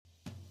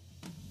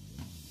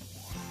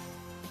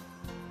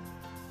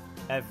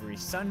Every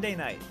Sunday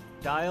night,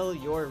 dial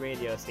your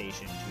radio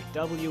station to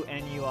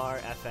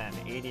WNUR FM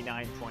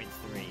 89.3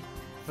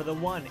 for the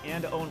one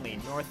and only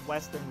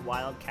Northwestern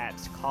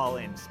Wildcats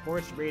call-in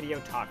sports radio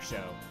talk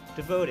show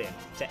devoted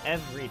to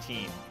every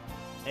team.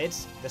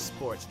 It's the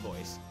Sports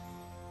Voice.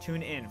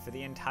 Tune in for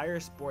the entire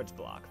sports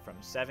block from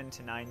 7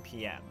 to 9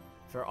 p.m.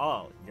 for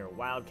all your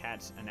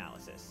Wildcats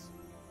analysis.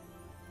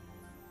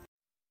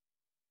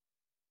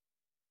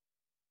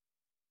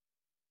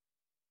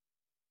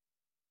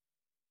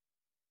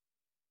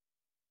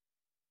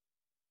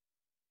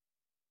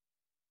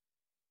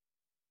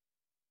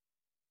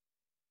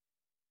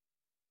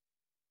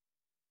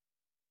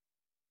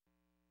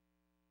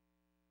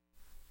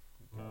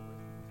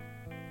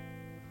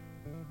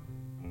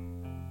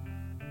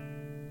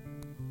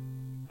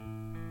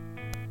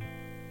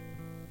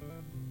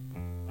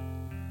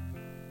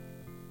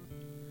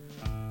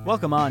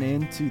 Welcome on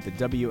in to the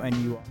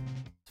WNUR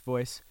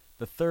Voice,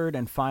 the third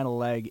and final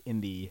leg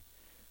in the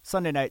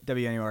Sunday night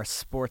WNUR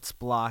sports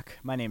block.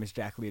 My name is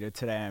Jack Lito.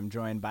 Today I'm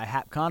joined by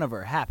Hap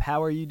Conover. Hap,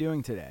 how are you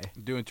doing today?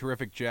 Doing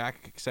terrific,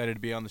 Jack. Excited to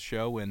be on the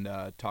show and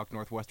talk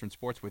Northwestern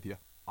sports with you.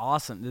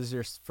 Awesome. This is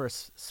your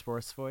first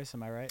sports voice,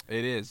 am I right?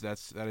 It is.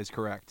 That is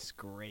correct. It's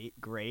great.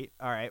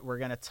 All right, we're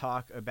going to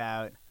talk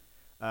about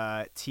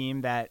a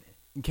team that,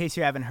 in case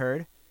you haven't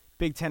heard,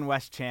 Big Ten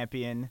West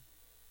champion,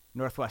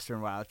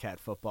 Northwestern Wildcat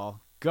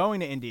football,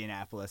 going to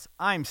Indianapolis.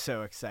 I'm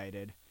so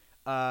excited.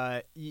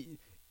 Are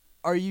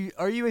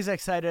you as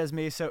excited as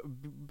me? So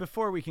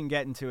before we can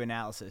get into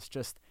analysis,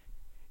 just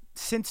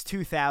since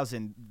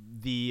 2000,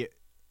 the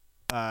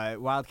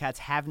Wildcats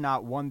have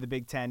not won the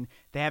Big Ten.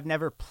 They have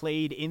never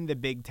played in the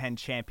Big Ten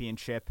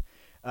championship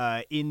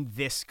in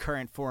this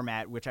current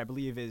format, which I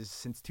believe is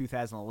since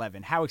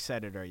 2011. How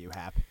excited are you,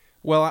 Hap?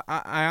 Well,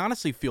 I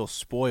honestly feel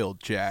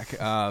spoiled, Jack.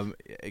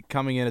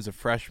 Coming in as a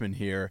freshman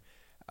here,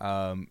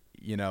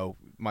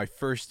 my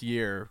first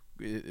year,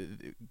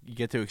 you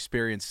get to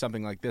experience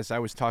something like this. I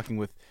was talking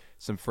with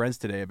some friends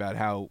today about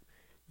how,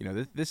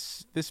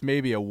 this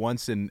may be a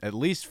once in at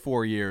least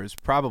 4 years,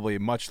 probably a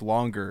much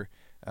longer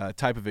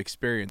type of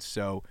experience.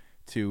 So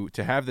to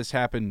have this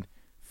happen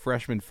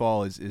freshman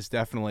fall is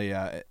definitely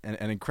an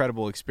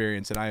incredible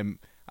experience, and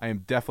I am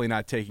definitely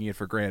not taking it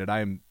for granted. I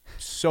am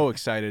so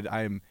excited.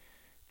 I am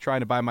trying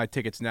to buy my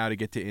tickets now to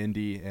get to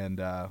Indy, and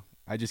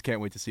I just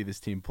can't wait to see this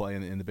team play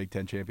in the Big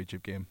Ten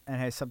championship game.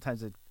 And hey,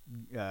 sometimes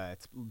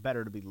it's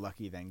better to be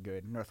lucky than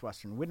good.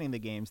 Northwestern winning the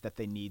games that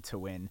they need to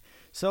win.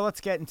 So let's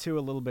get into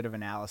a little bit of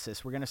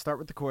analysis. We're going to start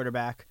with the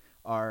quarterback,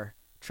 our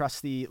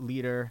trusty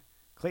leader,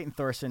 Clayton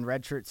Thorson,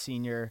 redshirt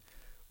senior.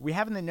 We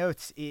have in the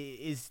notes,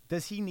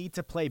 does he need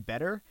to play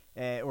better,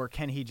 or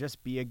can he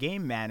just be a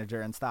game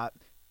manager and stop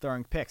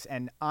throwing picks?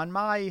 And on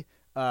my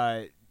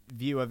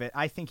view of it,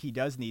 I think he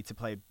does need to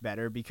play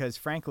better because,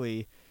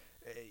 frankly,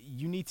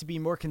 you need to be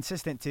more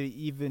consistent to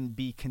even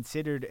be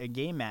considered a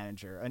game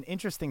manager. An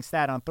interesting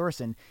stat on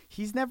Thorson,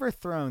 he's never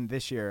thrown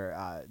this year,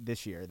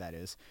 that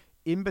is,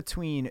 in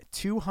between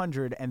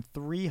 200 and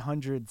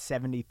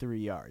 373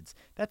 yards.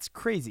 That's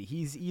crazy.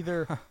 He's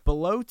either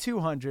below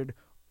 200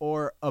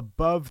 or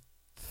above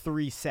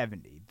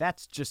 370.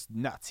 That's just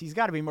nuts. He's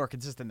got to be more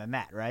consistent than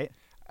that, right?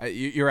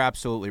 You're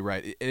absolutely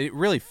right. It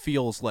really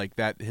feels like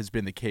that has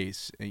been the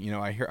case.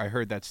 I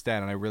heard that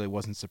stat, and I really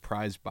wasn't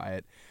surprised by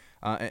it.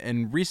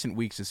 In recent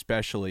weeks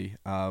especially,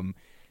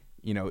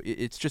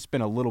 it's just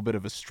been a little bit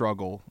of a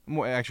struggle,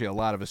 actually a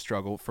lot of a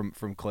struggle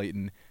from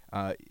Clayton.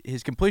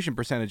 His completion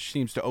percentage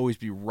seems to always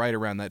be right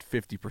around that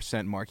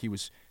 50% mark. He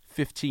was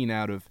 15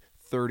 out of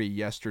 30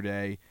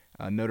 yesterday.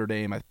 Notre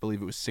Dame, I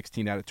believe it was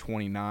 16 out of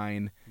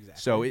 29.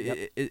 Exactly. So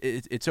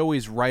it's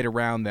always right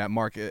around that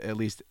mark, at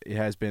least it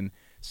has been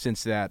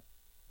since that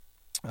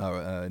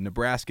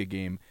Nebraska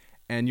game.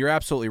 And you're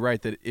absolutely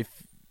right that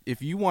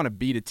if you want to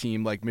beat a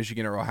team like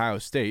Michigan or Ohio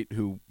State,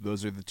 who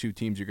those are the two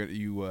teams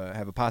you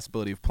have a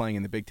possibility of playing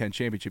in the Big Ten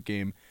championship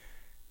game,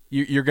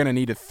 you're going to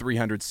need a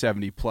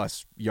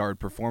 370-plus yard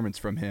performance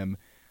from him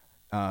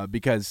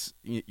because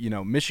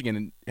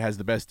Michigan has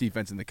the best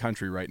defense in the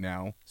country right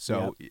now.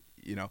 So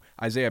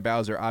Isaiah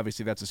Bowser,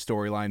 obviously that's a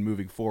storyline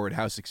moving forward,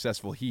 how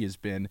successful he has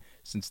been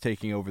since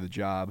taking over the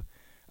job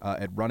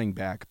at running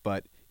back.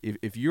 But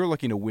if you're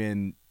looking to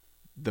win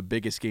the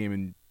biggest game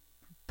in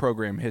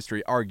program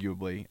history,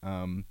 arguably,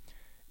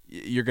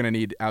 you're going to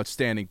need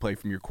outstanding play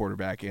from your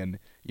quarterback, and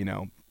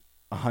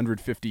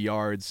 150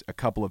 yards, a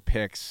couple of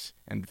picks,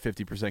 and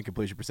 50%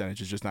 completion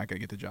percentage is just not going to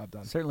get the job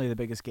done. Certainly the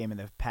biggest game in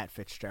the Pat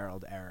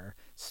Fitzgerald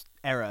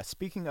era.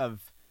 Speaking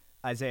of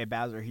Isaiah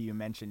Bowser, who you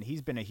mentioned,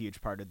 he's been a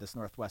huge part of this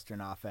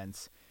Northwestern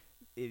offense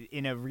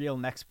in a real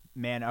next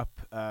man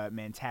up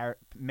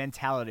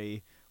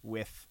mentality,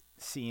 with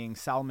seeing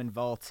Solomon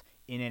Volt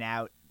in and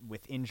out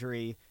with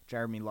injury.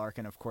 Jeremy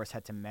Larkin, of course,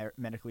 had to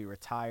medically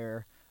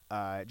retire.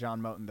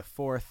 John Moten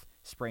IV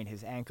sprained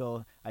his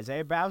ankle.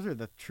 Isaiah Bowser,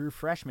 the true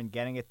freshman,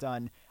 getting it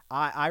done.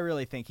 I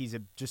really think he's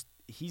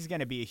going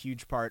to be a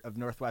huge part of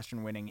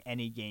Northwestern winning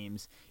any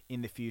games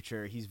in the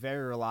future. He's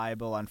very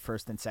reliable on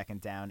first and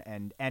second down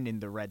and in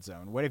the red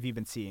zone. What have you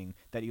been seeing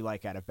that you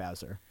like out of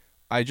Bowser?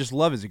 I just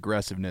love his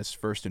aggressiveness,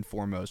 first and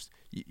foremost.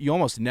 You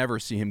almost never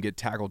see him get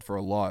tackled for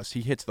a loss.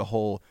 He hits the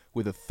hole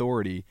with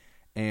authority,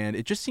 and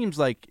it just seems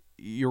like,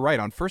 you're right,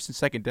 on first and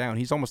second down,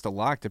 he's almost a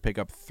lock to pick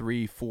up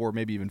 3, 4,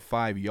 maybe even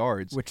 5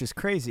 yards. Which is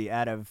crazy.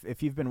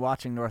 If you've been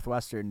watching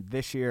Northwestern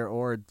this year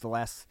or the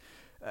last,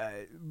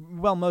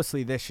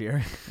 mostly this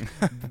year,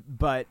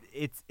 but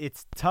it's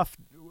tough.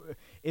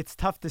 It's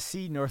tough to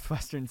see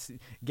Northwestern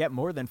get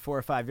more than 4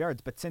 or 5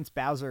 yards. But since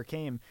Bowser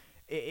came,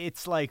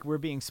 it's like we're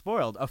being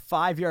spoiled. A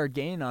 5-yard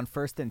gain on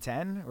 1st and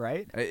 10,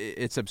 right?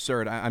 It's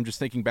absurd. I'm just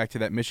thinking back to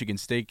that Michigan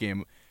State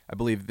game. I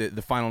believe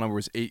the final number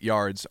was 8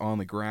 yards on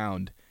the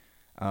ground.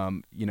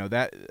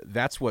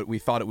 That's what we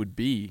thought it would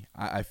be,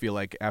 I feel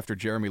like, after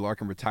Jeremy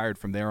Larkin retired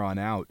from there on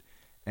out.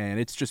 And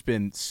it's just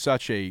been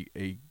such a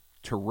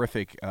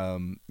terrific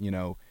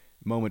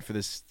moment for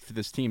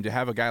this team to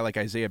have a guy like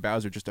Isaiah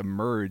Bowser just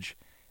emerge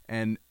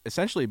and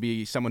essentially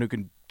be someone who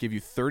can give you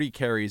 30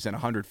 carries and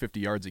 150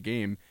 yards a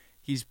game.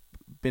 He's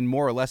been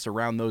more or less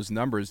around those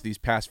numbers these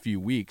past few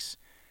weeks.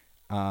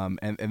 And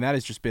that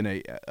has just been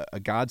a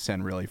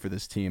godsend, really, for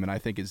this team, and I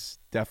think is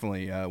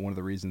definitely one of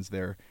the reasons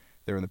they're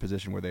in the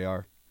position where they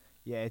are.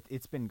 Yeah,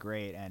 it's been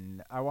great,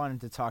 and I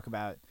wanted to talk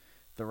about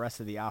the rest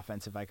of the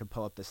offense if I could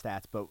pull up the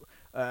stats. But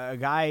a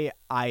guy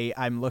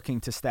I'm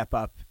looking to step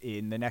up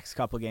in the next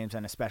couple of games,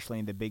 and especially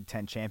in the Big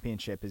Ten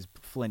Championship, is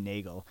Flynn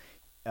Nagel.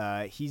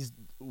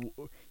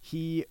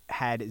 He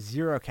had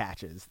 0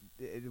 catches,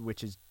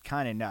 which is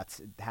kind of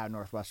nuts how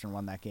Northwestern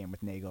won that game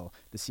with Nagel,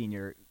 the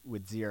senior,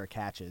 with 0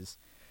 catches.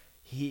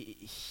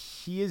 He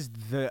is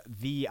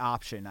the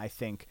option, I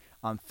think,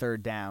 on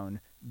third down,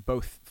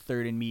 both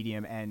third and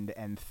medium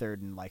and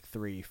third and like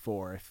 3,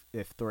 4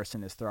 if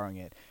Thorson is throwing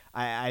it.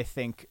 I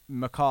think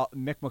Mick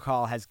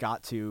McCall has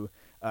got to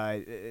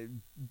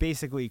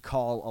basically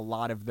call a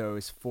lot of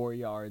those 4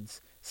 yards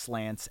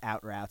slants,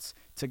 out routes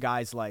to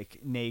guys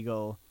like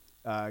Nagel,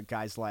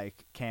 guys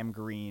like Cam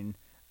Green,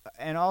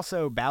 and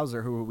also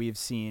Bowser, who we've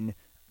seen.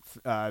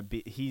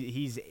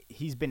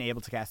 He's been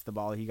able to catch the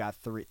ball. He got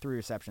three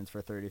receptions for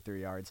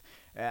 33 yards.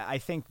 I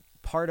think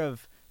part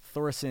of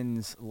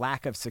Thorson's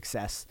lack of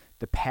success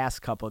the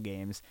past couple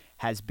games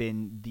has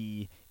been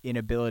the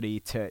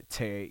inability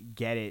to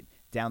get it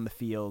down the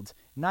field,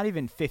 not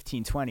even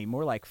 15, 20,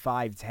 more like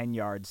 5, 10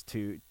 yards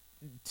to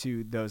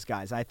those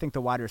guys. I think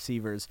the wide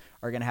receivers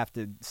are going to have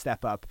to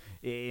step up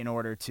in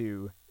order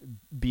to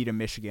beat a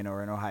Michigan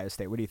or an Ohio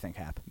State. What do you think,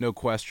 Hap? No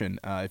question.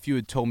 If you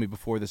had told me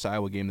before this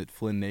Iowa game that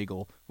Flynn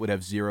Nagel would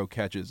have 0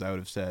 catches, I would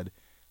have said,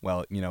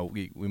 well,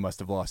 we must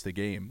have lost the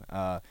game.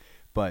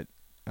 But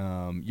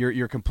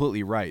you're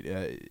completely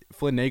right.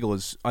 Flynn Nagel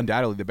is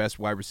undoubtedly the best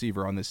wide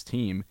receiver on this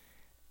team,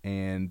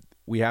 and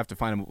we have to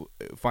find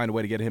a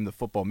way to get him the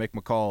football. Mick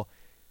McCall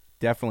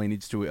definitely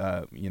needs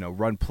to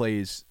run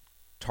plays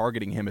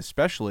targeting him,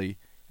 especially,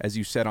 as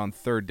you said, on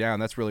third down.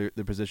 That's really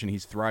the position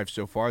he's thrived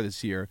so far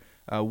this year.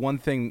 One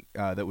thing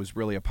that was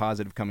really a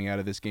positive coming out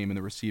of this game in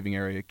the receiving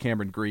area,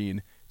 Cameron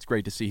Green, it's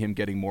great to see him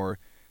getting more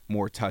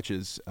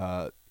touches,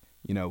 5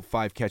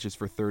 catches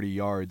for 30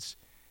 yards.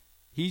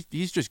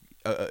 He's just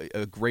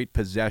a great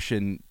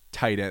possession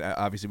tight end.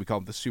 Obviously, we call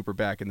him the super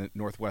back in the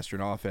Northwestern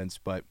offense,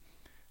 but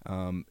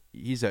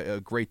he's a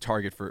great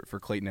target for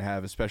Clayton to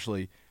have,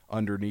 especially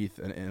underneath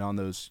and on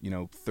those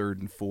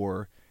 3rd and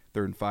 4,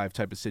 3rd and 5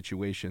 type of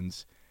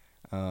situations.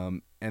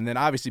 And then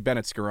obviously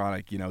Bennett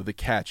Skoranek, the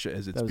catch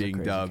as it's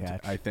being dubbed,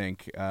 catch. I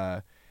think,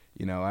 I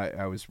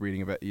was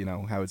reading about,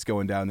 how it's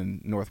going down in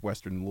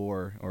Northwestern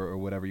lore or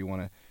whatever you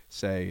want to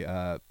say.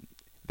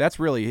 That's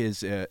really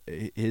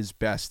his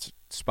best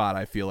spot,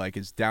 I feel like,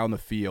 is down the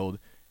field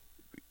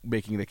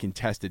making the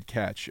contested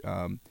catch.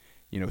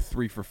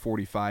 3 for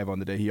 45 on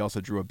the day. He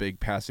also drew a big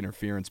pass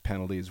interference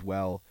penalty as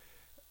well.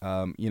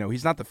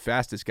 He's not the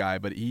fastest guy,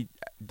 but he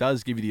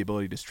does give you the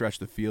ability to stretch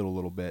the field a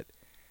little bit.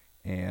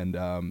 And,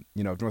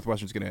 if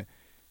Northwestern's going to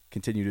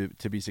continue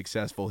to be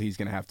successful, he's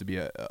going to have to be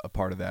a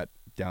part of that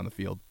down the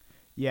field.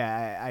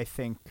 Yeah, I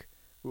think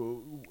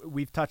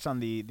we've touched on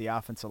the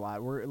offense a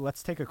lot.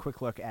 Let's take a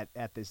quick look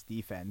at this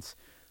defense,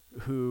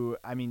 who,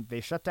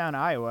 they shut down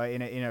Iowa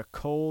in a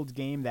cold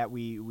game that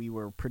we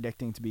were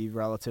predicting to be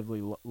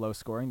relatively low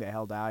scoring. They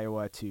held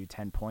Iowa to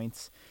 10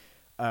 points.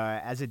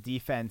 As a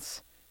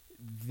defense,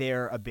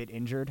 they're a bit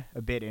injured.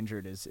 A bit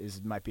injured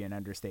might be an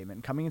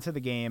understatement. Coming into the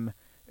game,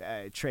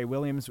 Trey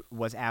Williams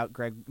was out,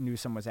 Greg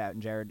Newsome was out,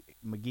 and Jared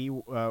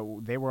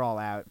McGee, they were all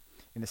out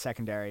in the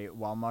secondary,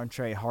 while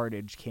Montre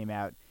Hardage came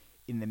out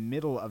in the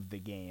middle of the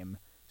game.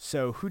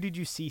 So who did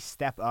you see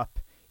step up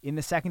in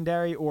the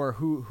secondary, or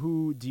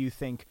who do you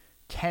think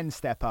can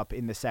step up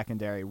in the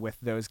secondary with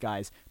those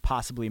guys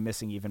possibly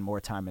missing even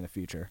more time in the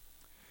future?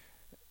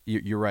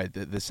 You're right.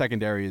 The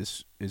secondary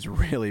is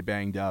really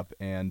banged up,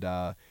 and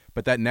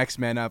but that next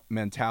man up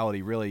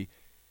mentality really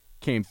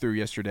came through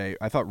yesterday.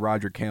 I thought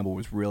Roger Campbell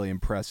was really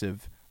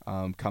impressive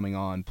coming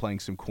on, playing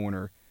some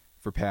corner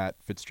for Pat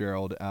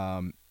Fitzgerald.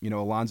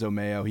 Alonzo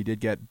Mayo, he did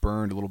get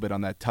burned a little bit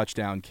on that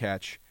touchdown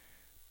catch,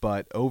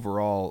 but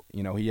overall,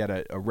 he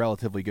had a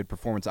relatively good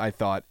performance, I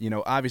thought.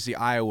 Obviously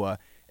Iowa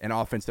an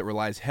offense that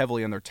relies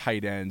heavily on their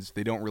tight ends.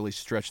 They don't really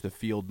stretch the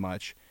field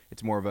much.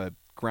 It's more of a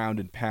ground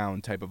and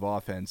pound type of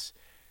offense.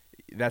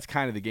 That's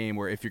kind of the game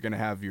where if you're going to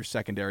have your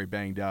secondary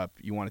banged up,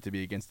 you want it to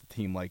be against a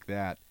team like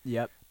that.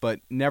 Yep.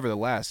 But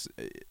nevertheless,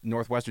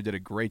 Northwestern did a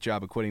great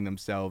job acquitting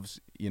themselves,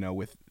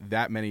 with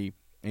that many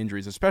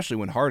injuries, especially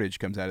when Hardage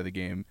comes out of the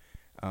game,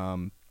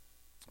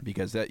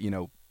 because that,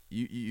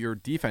 your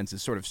defense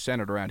is sort of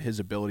centered around his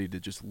ability to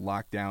just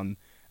lock down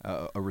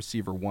a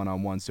receiver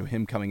one-on-one. So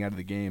him coming out of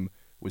the game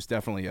was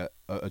definitely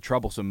a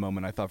troublesome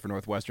moment, I thought, for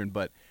Northwestern.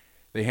 But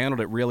they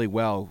handled it really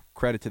well.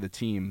 Credit to the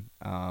team.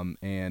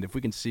 And if we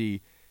can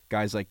see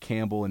guys like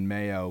Campbell and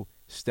Mayo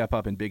step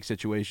up in big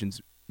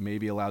situations,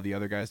 maybe allow the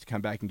other guys to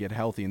come back and get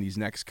healthy in these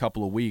next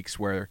couple of weeks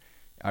where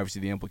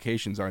obviously the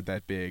implications aren't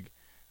that big,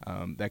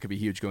 that could be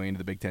huge going into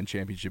the Big Ten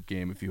championship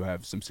game if you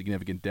have some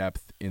significant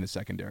depth in the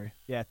secondary.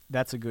 Yeah,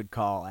 that's a good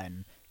call,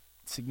 and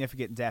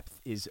significant depth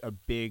is a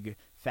big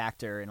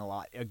factor in a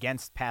lot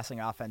against passing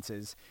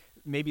offenses,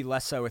 maybe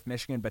less so with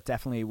Michigan, but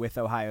definitely with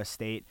Ohio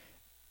State.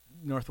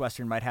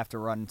 Northwestern might have to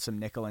run some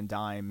nickel and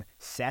dime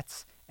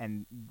sets,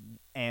 and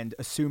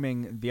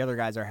assuming the other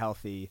guys are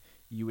healthy,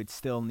 you would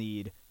still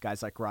need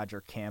guys like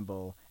Roger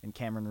Campbell and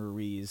Cameron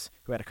Ruiz,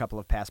 who had a couple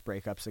of pass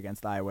breakups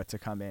against Iowa, to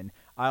come in.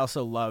 I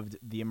also loved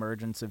the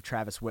emergence of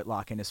Travis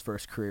Whitlock in his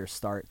first career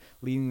start,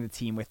 leading the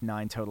team with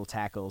 9 total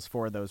tackles.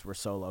 4 of those were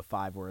solo,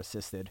 5 were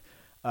assisted.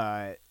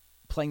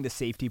 Playing the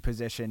safety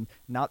position,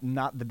 not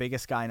the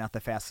biggest guy, not the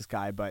fastest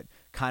guy, but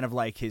kind of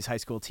like his high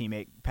school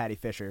teammate, Patty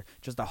Fisher,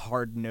 just a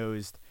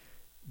hard-nosed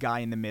guy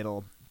in the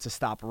middle to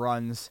stop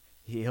runs.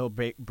 He'll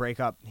break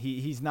up.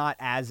 He's not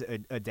as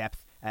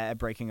adept at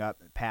breaking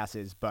up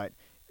passes, but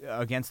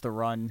against the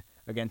run,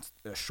 against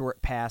a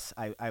short pass,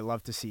 I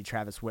love to see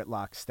Travis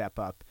Whitlock step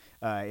up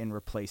in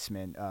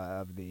replacement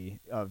of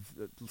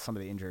some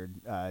of the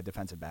injured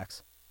defensive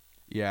backs.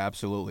 Yeah,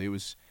 absolutely. It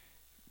was,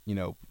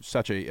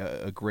 such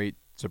a great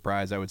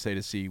surprise, I would say,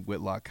 to see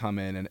Whitlock come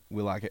in, and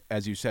Whitlock,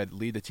 as you said,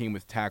 lead the team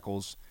with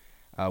tackles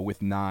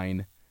with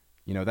 9.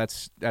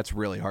 That's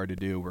really hard to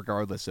do,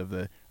 regardless of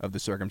the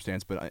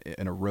circumstance. But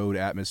in a road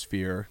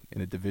atmosphere,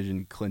 in a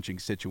division clinching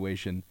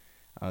situation,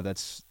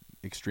 that's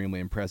extremely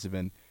impressive.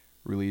 And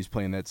Ruiz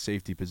playing that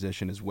safety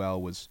position as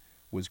well was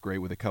great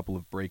with a couple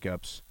of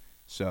breakups.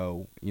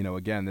 So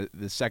again,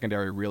 the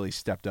secondary really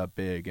stepped up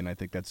big, and I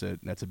think that's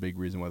a big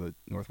reason why the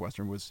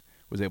Northwestern was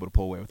able to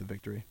pull away with the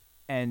victory.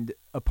 And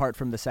apart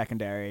from the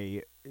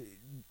secondary,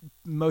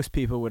 most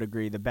people would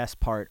agree the best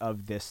part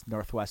of this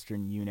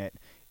Northwestern unit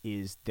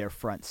is their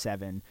front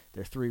 7.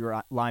 Their 3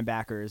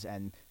 linebackers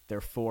and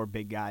their 4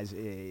 big guys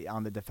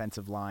on the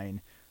defensive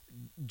line,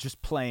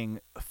 just playing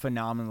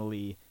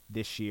phenomenally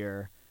this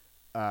year.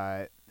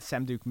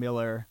 Semduke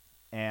Miller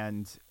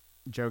and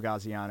Joe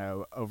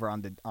Gaziano over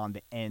on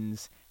the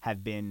ends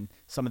have been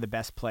some of the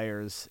best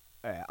players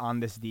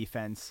on this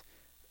defense.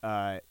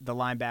 The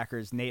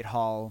linebackers, Nate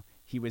Hall,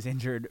 he was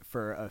injured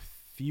for a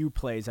few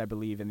plays, I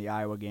believe, in the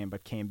Iowa game,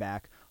 but came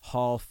back.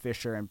 Hall,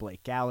 Fisher, and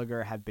Blake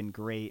Gallagher have been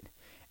great,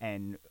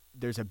 and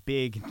there's a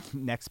big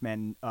next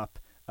man up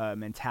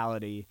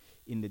mentality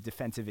in the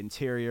defensive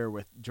interior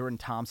with Jordan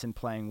Thompson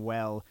playing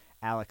well,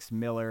 Alex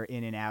Miller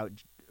in and out,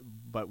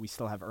 but we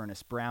still have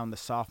Ernest Brown, the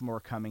sophomore,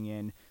 coming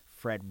in,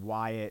 Fred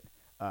Wyatt,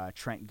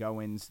 Trent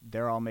Goins,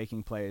 they're all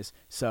making plays.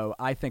 So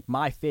I think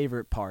my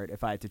favorite part,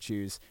 if I had to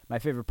choose, my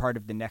favorite part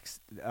of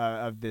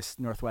of this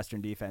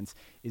Northwestern defense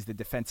is the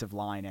defensive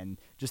line and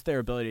just their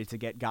ability to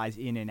get guys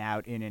in and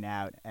out,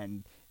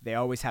 and they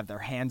always have their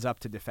hands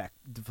up to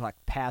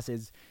deflect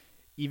passes.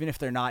 Even if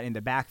they're not in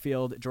the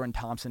backfield, Jordan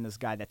Thompson is a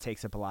guy that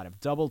takes up a lot of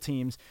double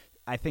teams.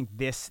 I think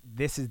this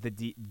is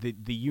the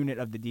unit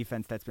of the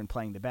defense that's been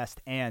playing the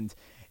best, and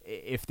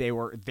if they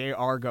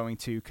are going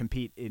to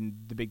compete in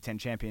the Big Ten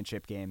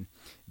championship game,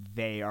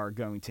 they are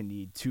going to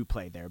need to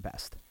play their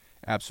best.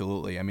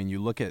 Absolutely. I mean, you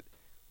look at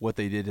what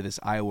they did to this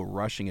Iowa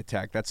rushing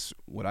attack. That's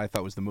what I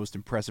thought was the most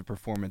impressive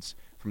performance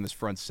from this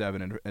front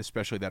 7, and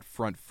especially that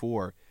front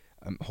 4,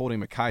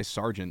 holding Mekhi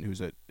Sargent, who's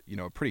a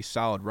pretty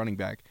solid running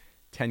back.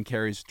 10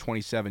 carries,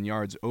 27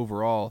 yards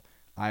overall.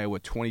 Iowa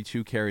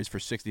 22 carries for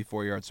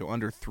 64 yards, so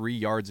under 3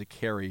 yards a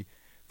carry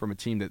from a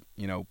team that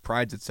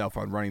prides itself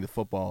on running the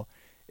football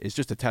is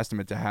just a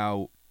testament to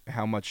how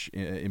much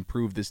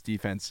improved this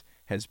defense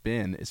has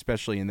been,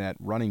 especially in that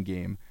running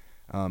game.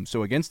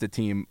 So against a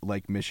team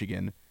like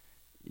Michigan,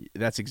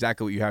 that's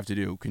exactly what you have to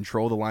do: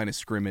 control the line of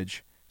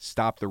scrimmage,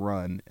 stop the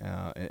run,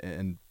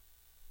 and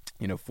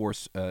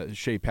force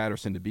Shea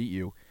Patterson to beat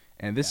you.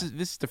 And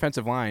this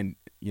defensive line,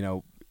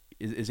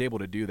 is able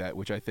to do that,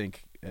 which I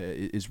think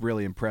is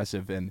really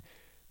impressive, and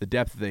the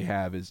depth they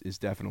have is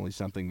definitely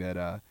something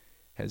that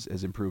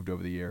has improved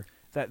over the year.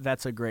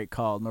 That's a great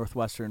call.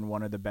 Northwestern,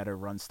 one of the better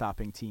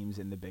run-stopping teams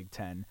in the Big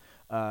Ten.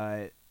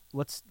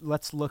 Let's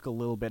look a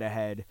little bit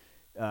ahead.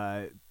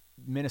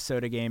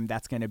 Minnesota game,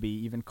 that's going to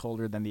be even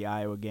colder than the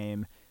Iowa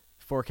game.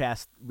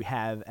 Forecast we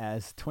have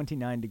as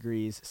 29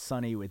 degrees,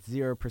 sunny with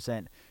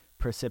 0%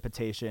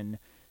 precipitation.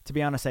 To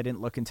be honest, I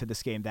didn't look into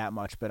this game that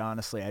much, but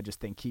honestly, I just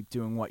think keep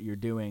doing what you're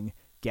doing.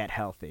 get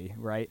healthy,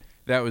 right?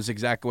 That was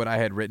exactly what I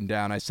had written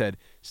down. I said,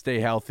 stay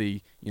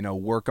healthy,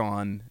 work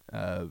on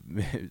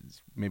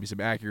maybe some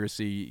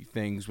accuracy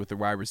things with the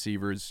wide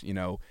receivers,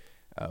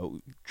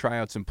 try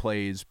out some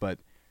plays, but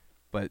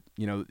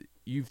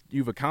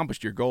you've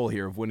accomplished your goal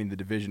here of winning the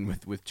division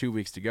with 2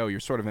 weeks to go. You're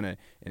sort of in an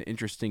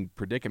interesting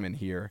predicament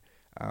here.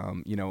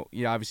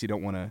 You obviously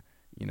don't want to,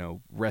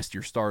 rest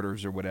your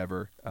starters or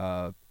whatever,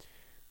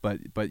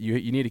 but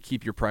you need to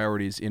keep your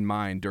priorities in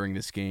mind during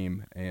this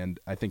game, and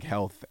I think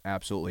health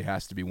absolutely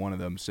has to be one of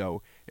them.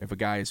 So if a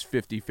guy is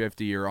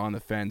 50-50 or on the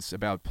fence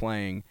about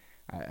playing,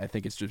 I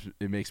think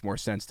it makes more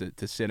sense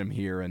to sit him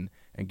here and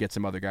get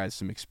some other guys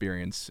some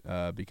experience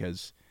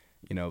because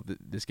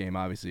this game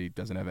obviously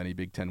doesn't have any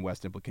Big Ten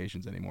West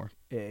implications anymore.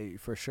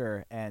 For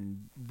sure,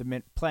 and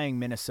playing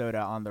Minnesota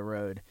on the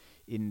road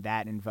in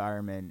that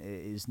environment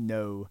is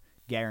no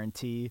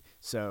guarantee.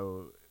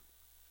 So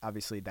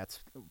obviously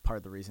that's part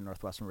of the reason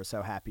Northwestern was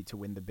so happy to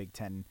win the Big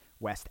Ten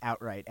West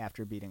outright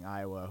after beating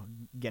Iowa,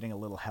 getting a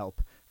little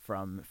help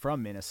from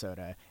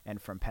Minnesota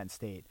and from Penn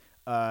State.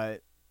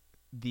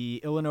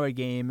 The Illinois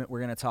game we're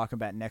going to talk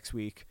about next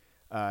week.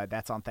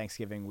 That's on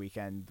Thanksgiving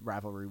weekend,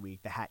 rivalry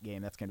week, the hat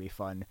game. That's going to be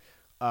fun.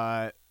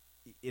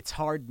 It's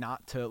hard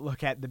not to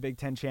look at the Big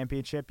Ten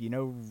championship. You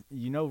no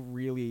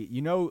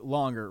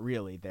longer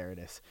really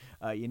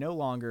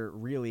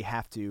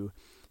have to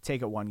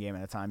take it one game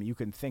at a time. You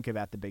can think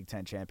about the Big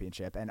Ten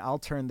championship. And I'll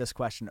turn this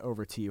question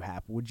over to you,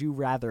 Hap. Would you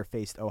rather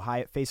face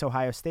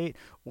Ohio State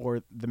or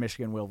the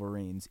Michigan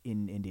Wolverines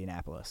in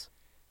Indianapolis?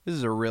 This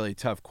is a really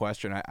tough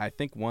question. I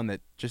think one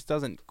that just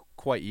doesn't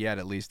quite yet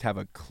at least have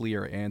a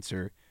clear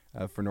answer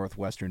for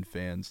Northwestern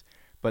fans.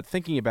 But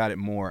thinking about it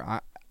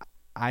more,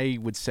 I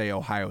would say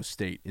Ohio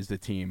State is the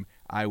team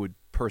I would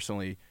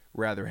personally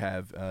rather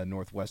have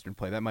Northwestern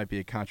play. That might be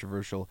a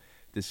controversial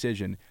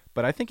decision,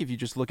 but I think if you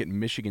just look at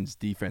Michigan's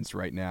defense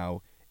right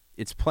now,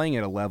 it's playing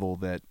at a level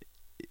that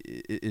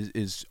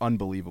is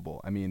unbelievable.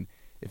 I mean,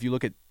 if you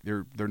look at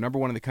they're number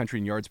one in the country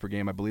in yards per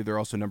game. I believe they're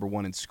also number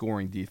one in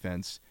scoring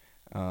defense.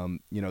 I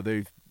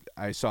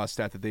saw a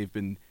stat that they've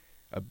been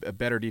a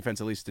better defense,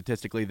 at least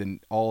statistically,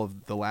 than all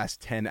of the last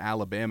 10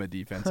 Alabama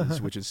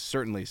defenses, which is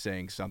certainly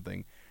saying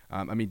something.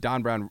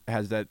 Don Brown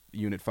has that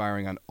unit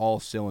firing on all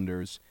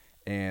cylinders,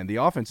 and the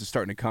offense is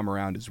starting to come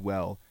around as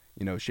well.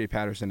 Shea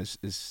Patterson has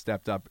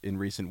stepped up in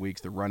recent weeks.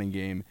 The running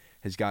game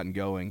has gotten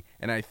going.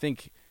 And I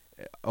think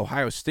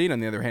Ohio State, on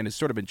the other hand, has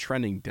sort of been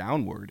trending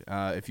downward.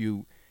 If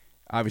you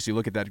obviously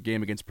look at that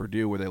game against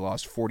Purdue where they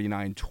lost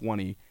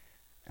 49-20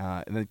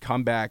 and then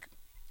come back,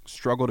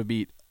 struggle to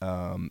beat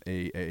a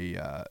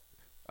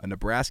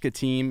Nebraska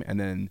team, and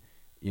then,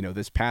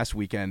 this past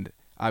weekend,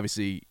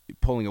 obviously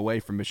pulling away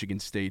from Michigan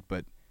State,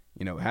 but,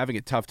 having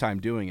a tough time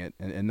doing it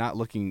and not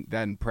looking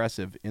that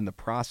impressive in the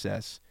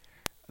process.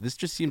 This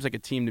just seems like a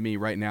team to me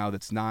right now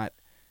that's not,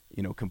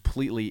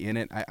 completely in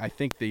it. I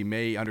think they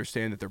may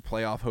understand that their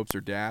playoff hopes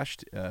are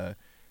dashed,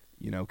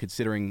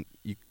 considering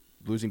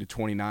losing to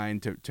 29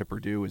 to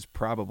Purdue is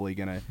probably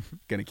gonna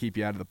keep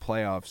you out of the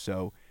playoffs.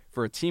 So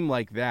for a team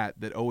like that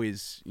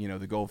always,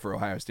 the goal for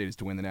Ohio State is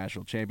to win the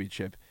national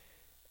championship,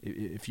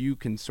 if you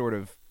think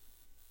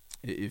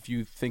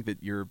that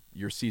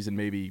your season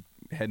may be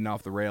heading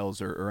off the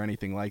rails or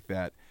anything like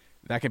that,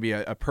 that can be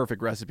a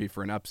perfect recipe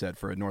for an upset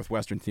for a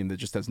Northwestern team that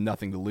just has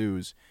nothing to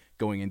lose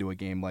going into a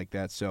game like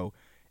that. So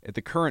at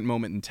the current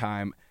moment in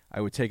time,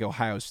 I would take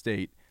Ohio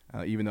State,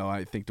 even though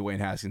I think Dwayne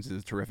Haskins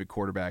is a terrific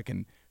quarterback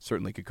and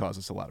certainly could cause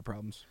us a lot of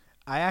problems.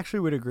 I actually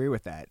would agree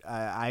with that.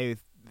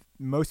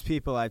 Most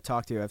people I've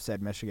talked to have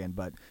said Michigan,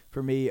 but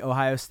for me,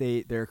 Ohio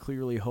State, there are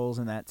clearly holes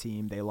in that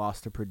team. They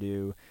lost to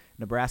Purdue.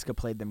 Nebraska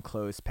played them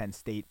close. Penn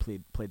State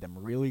played them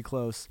really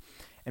close.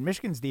 And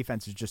Michigan's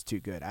defense is just too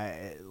good.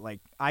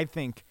 I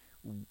think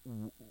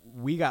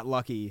we got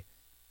lucky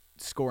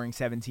scoring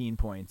 17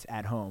 points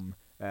at home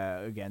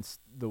against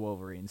the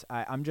Wolverines.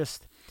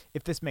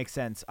 If this makes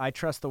sense, I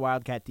trust the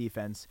Wildcat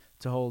defense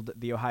to hold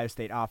the Ohio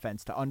State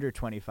offense to under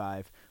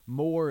 25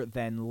 more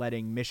than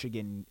letting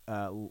Michigan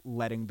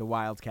letting the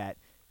Wildcat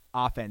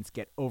offense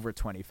get over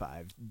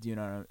 25. Do you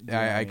know what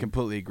I mean? I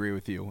completely agree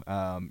with you.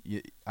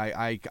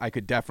 I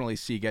could definitely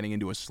see getting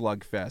into a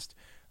slugfest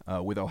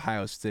with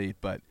Ohio State,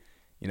 but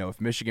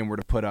if Michigan were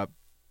to put up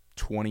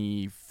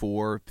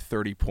 24,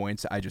 30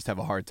 points, I just have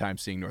a hard time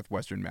seeing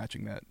Northwestern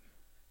matching that.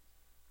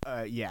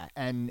 Yeah,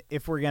 and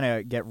if we're going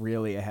to get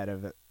really ahead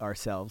of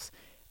ourselves,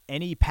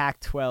 any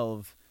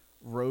Pac-12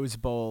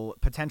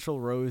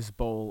 potential Rose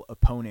Bowl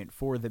opponent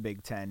for the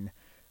Big Ten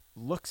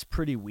looks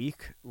pretty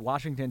weak.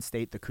 Washington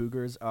State, the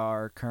Cougars,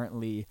 are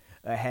currently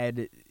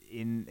ahead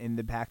in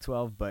the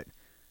Pac-12, but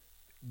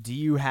do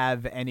you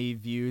have any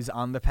views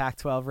on the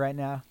Pac-12 right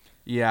now?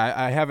 Yeah,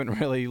 I haven't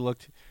really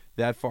looked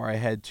that far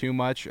ahead too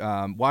much.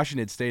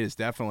 Washington State has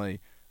definitely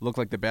looked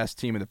like the best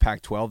team in the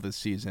Pac-12 this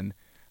season.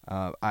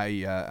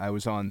 I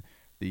was on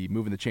the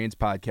Moving the Chains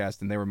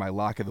podcast, and they were my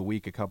lock of the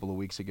week a couple of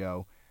weeks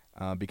ago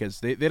because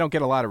they don't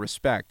get a lot of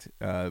respect.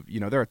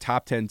 They're a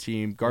top 10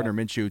 team. Gardner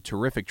Minshew,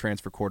 terrific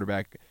transfer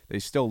quarterback. They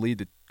still lead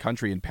the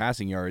country in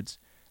passing yards.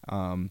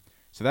 So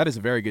that is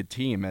a very good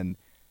team, and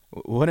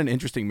What an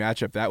interesting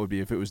matchup that would be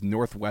if it was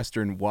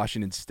Northwestern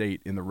Washington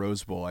State in the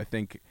Rose Bowl. I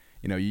think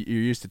you're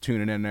used to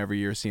tuning in every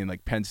year, seeing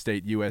like Penn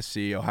State,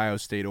 USC, Ohio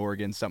State,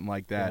 Oregon, something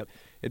like that.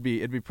 Yep.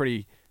 It'd be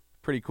pretty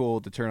cool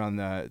to turn on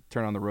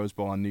the Rose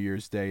Bowl on New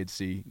Year's Day and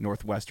see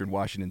Northwestern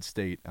Washington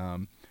State.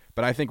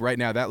 But I think right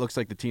now that looks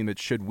like the team that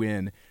should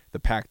win the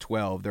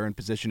Pac-12. They're in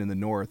position in the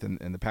North, and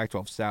the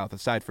Pac-12 South,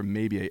 aside from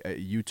maybe a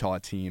Utah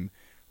team,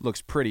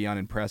 looks pretty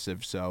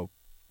unimpressive. So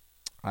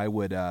I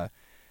would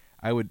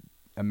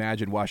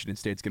imagine Washington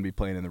State's going to be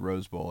playing in the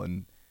Rose Bowl,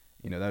 and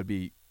that'd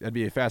be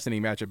a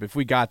fascinating matchup. If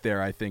we got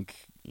there, I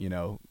think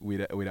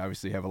we'd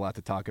obviously have a lot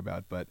to talk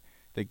about, but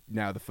I think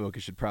now the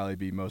focus should probably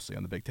be mostly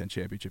on the Big Ten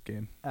championship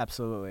game.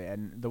 Absolutely,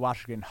 and the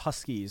Washington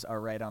Huskies are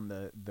right on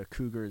the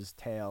Cougars'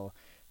 tail.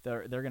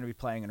 They're going to be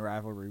playing in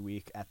rivalry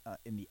week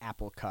in the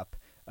Apple Cup.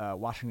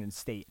 Washington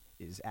State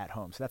is at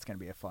home, so that's going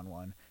to be a fun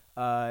one.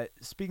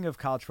 Speaking of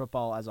college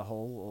football as a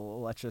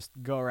whole, let's just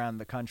go around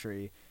the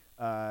country.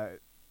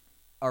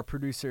 Our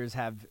producers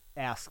have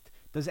asked,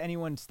 does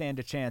anyone stand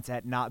a chance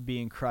at not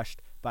being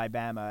crushed by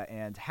Bama,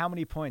 and how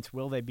many points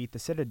will they beat the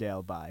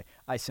Citadel by?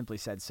 I simply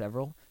said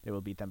several. They will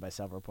beat them by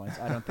several points.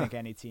 I don't think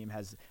any team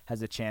has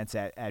a chance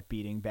at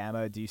beating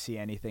Bama. Do you see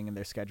anything in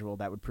their schedule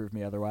that would prove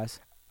me otherwise?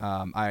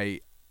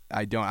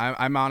 I don't.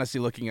 I'm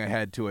honestly looking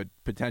ahead to a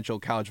potential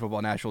college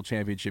football national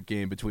championship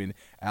game between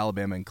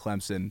Alabama and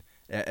Clemson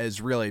as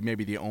really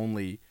maybe the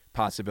only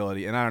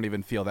possibility, and I don't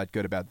even feel that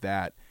good about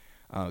that.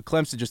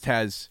 Clemson just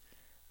has,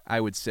 I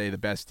would say, the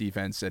best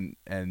defense,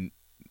 and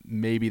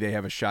maybe they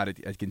have a shot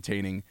at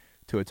containing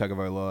Tua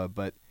Tagovailoa,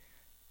 but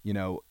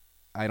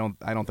I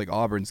don't think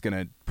Auburn's going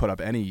to put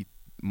up any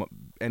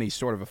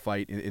sort of a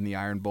fight in the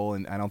Iron Bowl,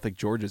 and I don't think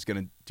Georgia's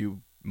going to do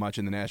much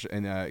in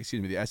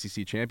the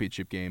SEC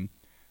championship game.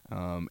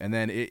 And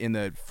then in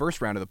the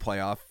first round of the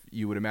playoff,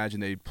 you would imagine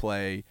they'd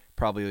play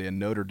probably a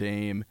Notre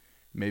Dame,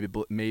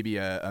 maybe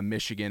a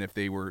Michigan if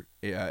they were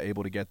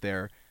able to get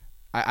there.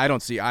 I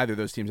don't see either of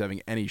those teams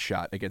having any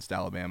shot against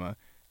Alabama.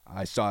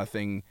 I saw a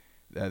thing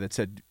that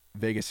said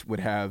Vegas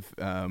would have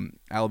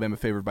Alabama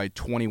favored by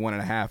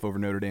 21.5 over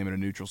Notre Dame in a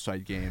neutral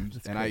site game,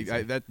 and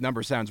I that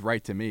number sounds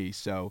right to me.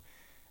 So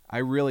I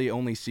really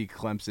only see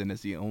Clemson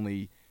as the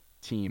only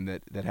team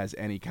that has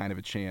any kind of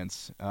a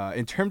chance.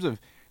 In terms of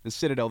the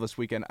Citadel this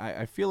weekend,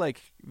 I feel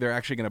like they're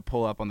actually going to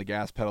pull up on the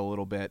gas pedal a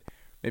little bit,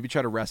 maybe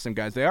try to rest some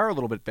guys. They are a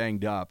little bit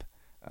banged up,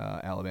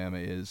 Alabama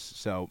is.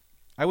 So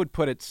I would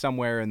put it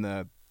somewhere in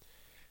the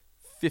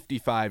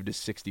 55 to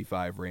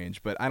 65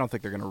 range, but I don't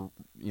think they're going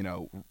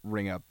to,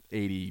 ring up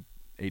 80,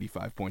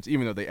 85 points,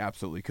 even though they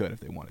absolutely could if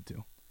they wanted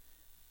to.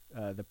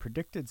 The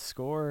predicted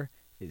score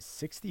is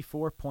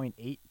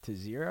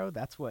 64.8-0.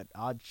 That's what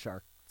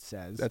OddsShark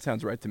says. That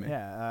sounds right to me.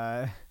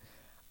 Yeah.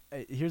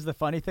 Here's the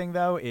funny thing,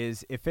 though,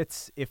 is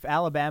if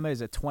Alabama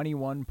is a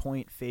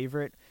 21-point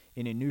favorite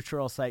in a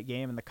neutral site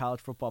game in the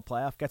college football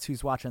playoff, guess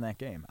who's watching that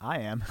game? I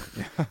am.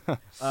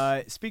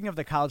 Speaking of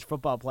the college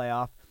football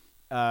playoff,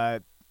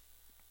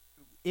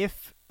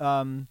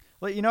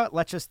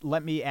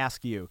 let me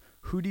ask you,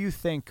 who do you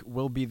think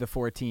will be the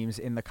four teams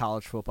in the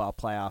college football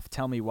playoff?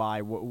 Tell me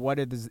why. What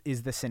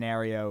is the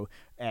scenario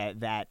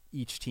that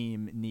each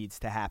team needs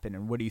to happen,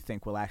 and what do you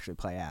think will actually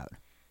play out?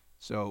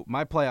 So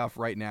my playoff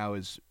right now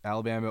is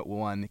Alabama at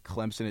 1,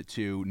 Clemson at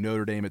 2,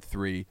 Notre Dame at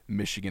 3,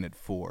 Michigan at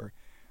 4.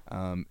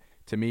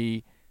 To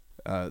me,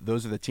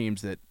 those are the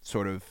teams that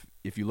sort of,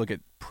 if you look at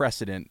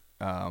precedent,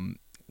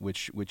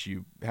 which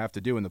you have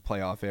to do in the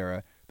playoff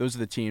era, those are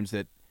the teams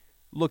that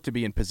look to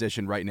be in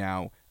position right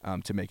now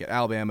to make it.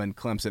 Alabama and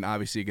Clemson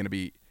obviously going to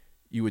be,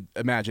 you would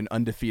imagine,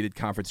 undefeated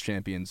conference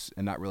champions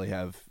and not really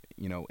have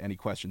any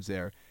questions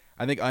there.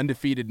 I think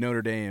undefeated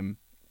Notre Dame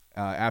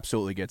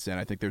absolutely gets in.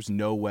 I think there's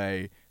no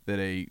way that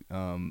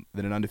an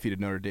undefeated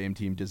Notre Dame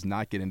team does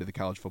not get into the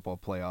college football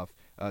playoff,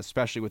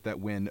 especially with that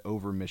win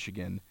over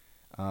Michigan.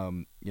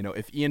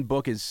 If Ian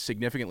Book is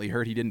significantly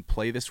hurt, he didn't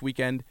play this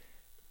weekend,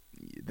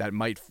 that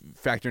might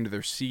factor into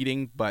their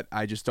seeding, but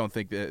I just don't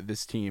think that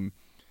this team,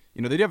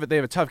 they have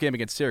a tough game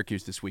against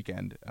Syracuse this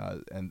weekend,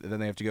 and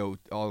then they have to go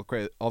all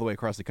the way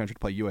across the country to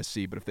play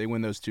USC. But if they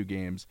win those two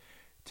games,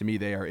 to me,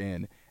 they are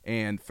in.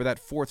 And for that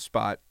fourth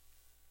spot,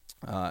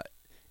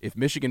 if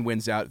Michigan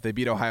wins out, if they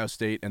beat Ohio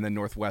State and then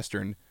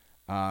Northwestern,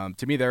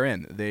 to me, they're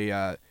in. They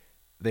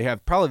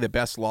have probably the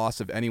best loss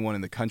of anyone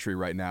in the country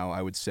right now,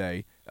 I would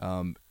say,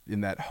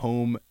 in that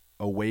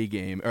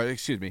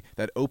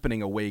that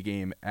opening away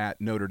game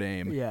at Notre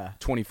Dame,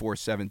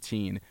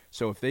 24-17.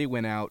 So if they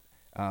win out,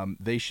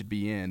 they should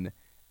be in.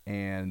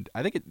 And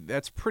I think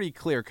that's pretty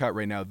clear cut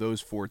right now, those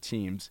four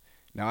teams.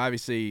 Now,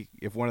 obviously,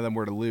 if one of them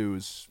were to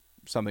lose,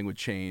 something would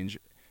change.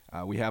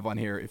 We have on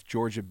here, if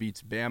Georgia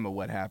beats Bama,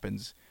 what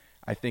happens?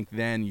 I think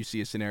then you see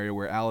a scenario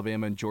where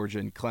Alabama and Georgia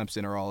and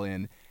Clemson are all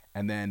in,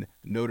 and then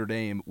Notre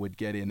Dame would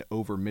get in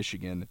over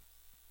Michigan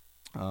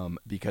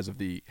because of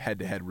the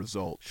head-to-head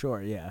result.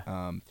 Sure,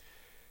 yeah.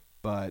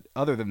 But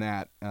other than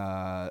that,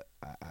 I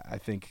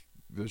think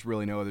there's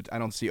really no other. I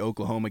don't see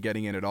Oklahoma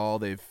getting in at all.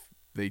 They've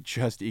they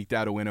just eked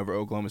out a win over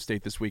Oklahoma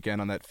State this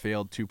weekend on that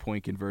failed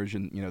 2-point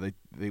conversion.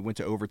 They went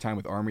to overtime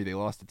with Army. They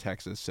lost to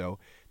Texas. So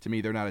to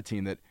me, they're not a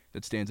team that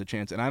stands a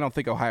chance. And I don't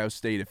think Ohio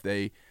State, if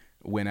they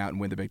win out and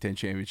win the Big Ten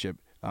championship,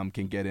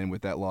 can get in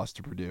with that loss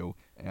to Purdue.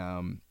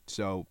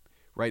 So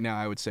right now,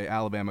 I would say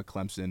Alabama,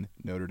 Clemson,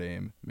 Notre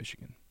Dame,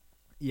 Michigan.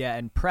 Yeah,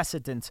 and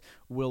precedent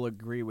will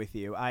agree with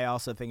you. I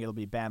also think it'll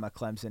be Bama,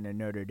 Clemson, and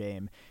Notre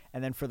Dame.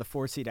 And then for the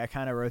 4 seed, I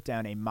kind of wrote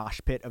down a mosh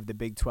pit of the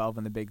Big 12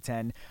 and the Big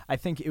 10. I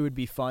think it would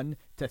be fun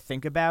to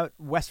think about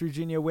West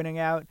Virginia winning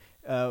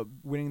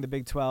the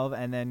Big 12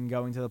 and then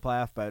going to the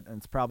playoff, but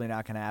it's probably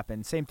not going to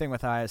happen. Same thing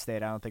with Ohio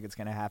State. I don't think it's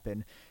going to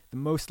happen. The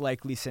most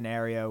likely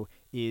scenario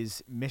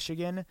is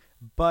Michigan,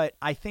 but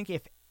I think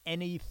if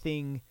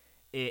anything –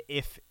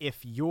 if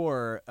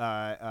your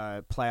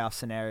playoff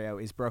scenario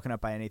is broken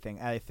up by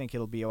anything, I think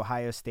it'll be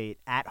Ohio State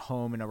at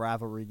home in a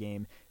rivalry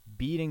game,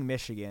 beating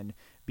Michigan,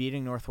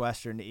 beating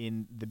Northwestern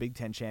in the Big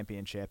Ten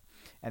championship,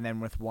 and then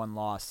with one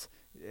loss,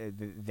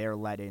 they're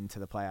let into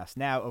the playoffs.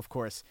 Now, of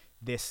course,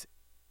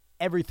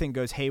 everything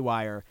goes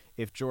haywire.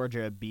 If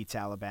Georgia beats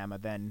Alabama,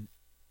 then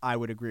I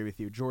would agree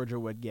with you. Georgia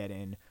would get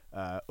in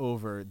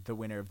over the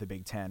winner of the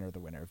Big Ten or the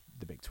winner of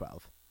the Big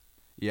 12.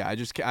 Yeah,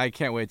 I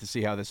can't wait to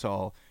see how this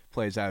all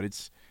plays out.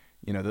 It's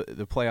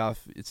the playoff,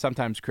 it's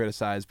sometimes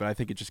criticized, but I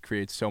think it just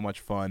creates so much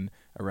fun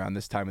around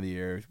this time of the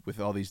year with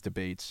all these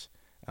debates.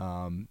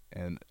 And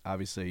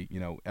obviously,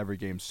 every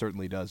game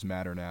certainly does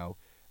matter now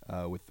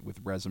with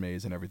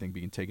resumes and everything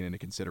being taken into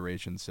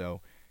consideration. So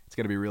it's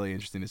going to be really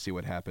interesting to see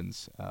what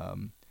happens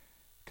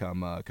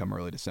come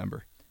early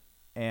December.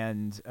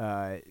 And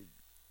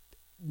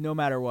no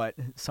matter what,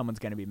 someone's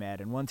going to be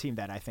mad. And one team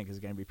that I think is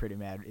going to be pretty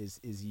mad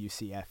is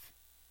UCF.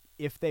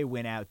 If they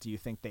win out, do you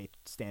think they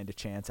stand a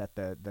chance at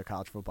the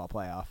college football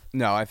playoff?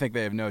 No, I think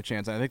they have no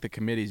chance. I think the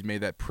committee's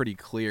made that pretty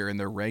clear in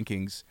their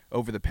rankings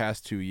over the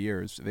past 2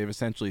 years. They've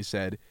essentially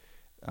said,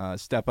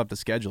 step up the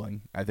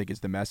scheduling, I think is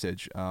the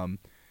message.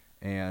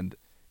 And,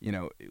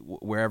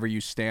 wherever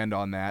you stand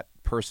on that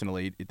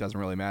personally, it doesn't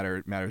really matter.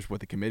 It matters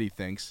what the committee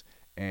thinks.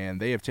 And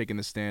they have taken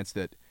the stance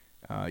that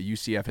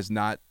UCF has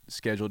not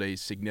scheduled a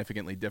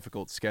significantly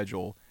difficult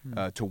schedule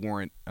to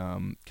warrant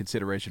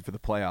consideration for the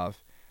playoff.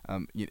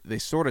 They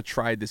sort of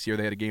tried this year.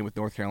 They had a game with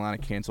North Carolina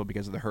canceled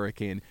because of the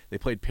hurricane. They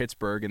played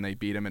Pittsburgh, and they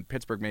beat them, and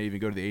Pittsburgh may even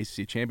go to the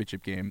ACC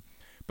championship game.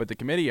 But the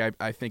committee,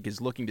 I think,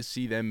 is looking to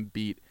see them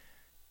beat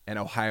an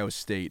Ohio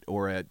State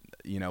or a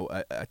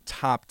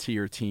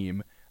top-tier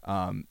team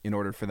in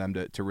order for them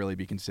to really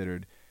be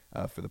considered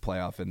for the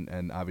playoff.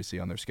 And obviously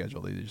on their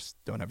schedule, they just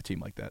don't have a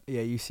team like that.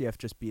 Yeah, UCF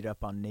just beat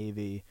up on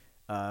Navy.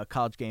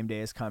 College game day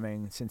is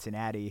coming.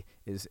 Cincinnati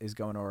is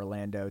going to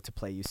Orlando to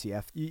play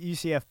UCF.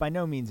 UCF by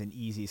no means an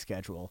easy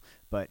schedule,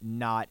 but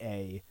not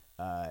a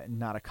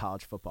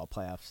college football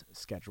playoff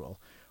schedule.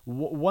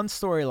 One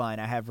storyline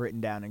I have written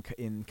down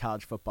in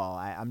college football,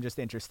 I'm just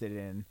interested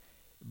in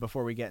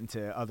before we get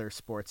into other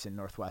sports in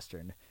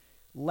Northwestern.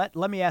 Let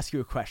me ask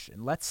you a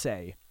question. Let's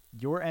say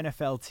your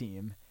NFL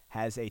team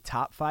has a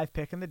top 5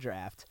 pick in the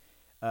draft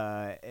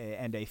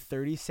and a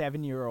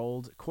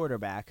 37-year-old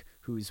quarterback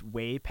who's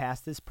way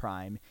past his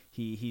prime.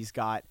 He's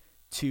got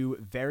 2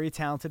 very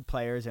talented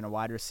players and a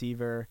wide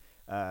receiver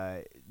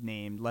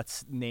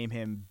let's name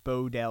him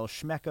Bodell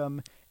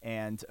Schmeckham,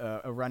 and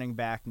a running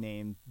back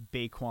named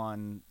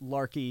Baquan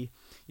Larkey.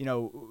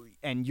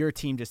 And your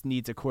team just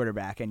needs a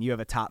quarterback, and you have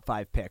a top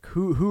 5 pick.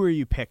 Who are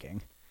you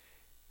picking?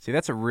 See,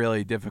 that's a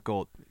really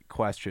difficult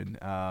question.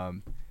 I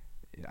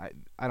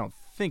don't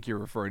think you're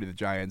referring to the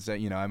Giants.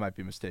 I might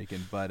be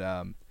mistaken, but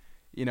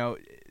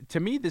to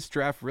me, this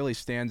draft really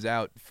stands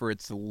out for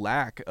its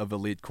lack of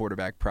elite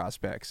quarterback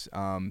prospects.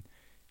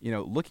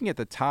 Looking at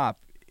the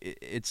top,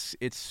 it's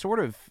sort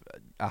of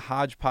a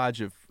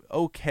hodgepodge of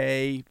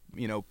okay,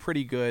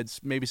 pretty good,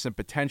 maybe some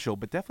potential,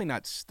 but definitely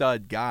not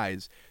stud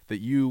guys that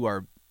you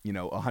are,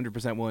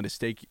 100% willing to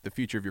stake the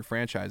future of your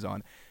franchise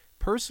on.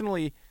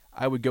 Personally,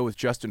 I would go with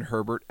Justin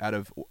Herbert out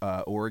of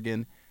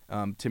Oregon.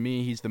 To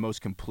me, he's the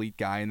most complete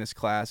guy in this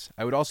class.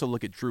 I would also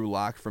look at Drew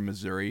Lock from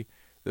Missouri.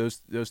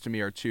 Those to me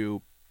are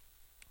 2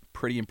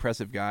 pretty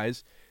impressive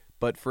guys.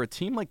 But for a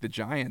team like the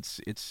Giants,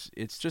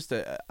 it's just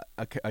a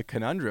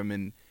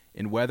conundrum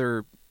in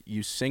whether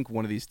you sink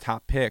one of these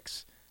top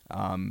picks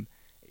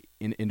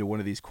into one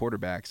of these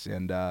quarterbacks.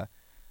 And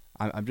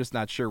I'm just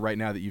not sure right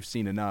now that you've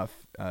seen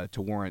enough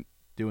to warrant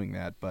doing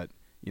that. But,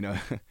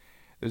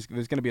 there's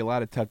going to be a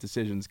lot of tough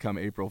decisions come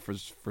April for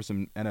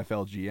some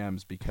NFL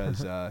GMs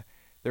because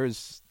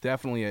there's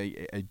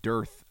definitely a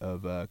dearth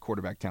of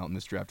quarterback talent in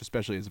this draft,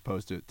 especially as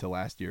opposed to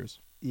last year's.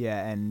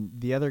 Yeah, and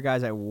the other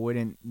guys I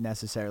wouldn't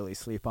necessarily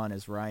sleep on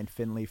is Ryan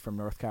Finley from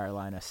North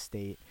Carolina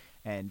State.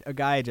 And a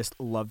guy I just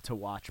love to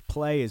watch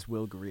play is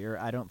Will Grier.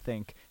 I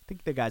think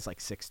the guy's like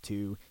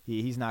 6'2".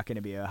 He's not going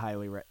to be a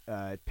highly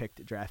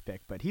picked draft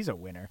pick, but he's a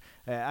winner.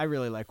 I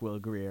really like Will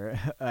Grier,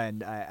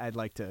 and I'd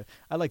like to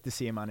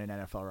see him on an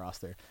NFL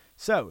roster.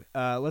 So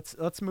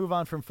let's move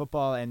on from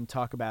football and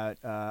talk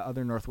about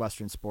other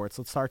Northwestern sports.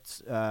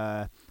 Let's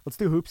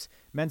do hoops.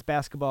 Men's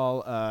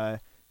basketball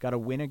got a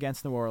win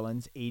against New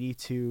Orleans,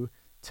 82-79.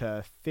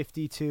 to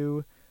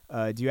 52.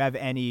 Do you have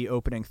any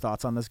opening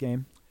thoughts on this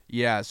game?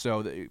 Yeah,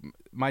 so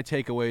my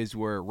takeaways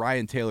were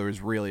Ryan Taylor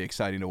is really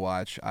exciting to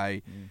watch.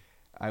 I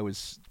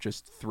was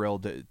just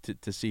thrilled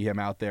to see him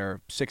out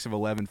there, 6 of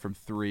 11 from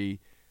 3.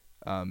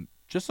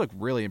 Just looked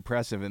really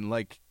impressive and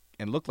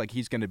looked like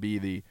he's going to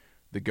be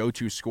the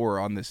go-to scorer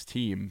on this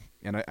team.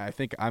 And I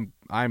think I'm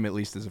at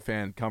least as a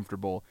fan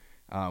comfortable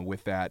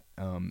with that.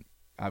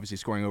 Obviously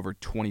scoring over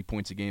 20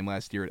 points a game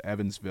last year at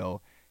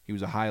Evansville. He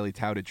was a highly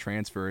touted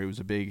transfer. It was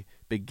a big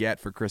get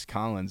for Chris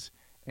Collins,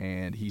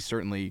 and he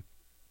certainly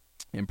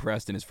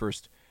impressed in his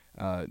first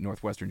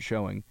Northwestern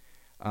showing.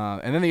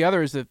 And then the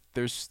other is that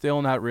there's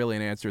still not really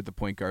an answer at the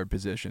point guard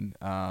position.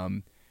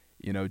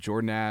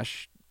 Jordan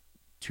Ash,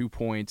 2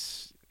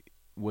 points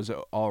was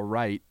all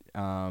right,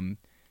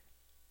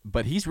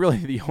 but he's really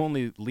the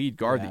only lead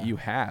guard that you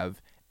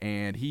have,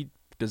 and he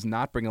does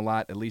not bring a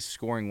lot, at least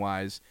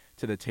scoring-wise,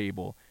 to the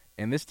table.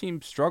 And this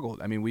team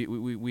struggled. I mean,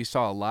 we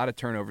saw a lot of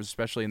turnovers,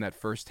 especially in that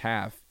first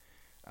half.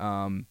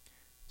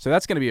 So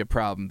that's going to be a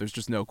problem. There's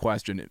just no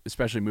question,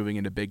 especially moving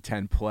into Big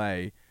Ten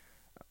play.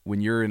 When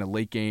you're in a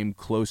late game,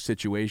 close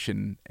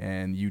situation,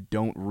 and you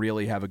don't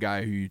really have a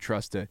guy who you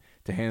trust to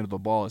handle the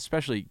ball,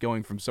 especially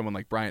going from someone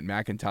like Bryant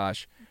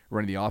McIntosh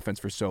running the offense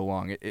for so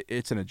long,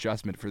 it's an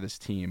adjustment for this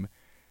team.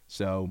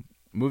 So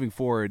moving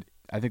forward,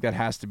 I think that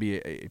has to be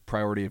a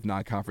priority of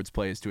non-conference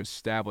play, is to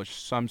establish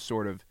some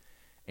sort of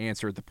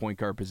answer at the point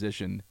guard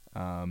position,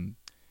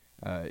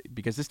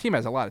 because this team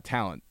has a lot of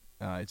talent.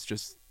 It's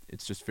just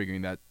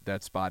figuring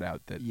that spot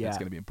out that's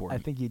going to be important.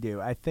 I think you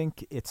do. I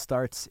think it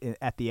starts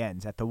at the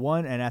ends, at the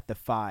 1 and at the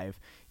 5.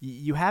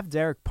 You have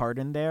Derek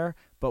Pardon there,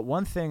 but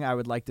one thing I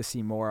would like to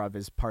see more of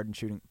is Pardon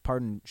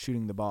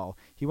shooting the ball.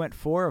 He went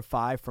 4 of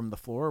 5 from the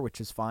floor, which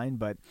is fine,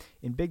 but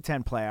in Big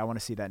Ten play, I want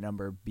to see that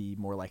number be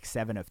more like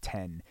 7 of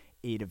 10.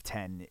 8 of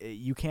 10.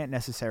 You can't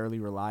necessarily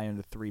rely on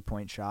the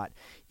three-point shot,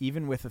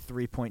 even with a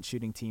three-point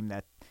shooting team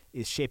that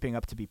is shaping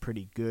up to be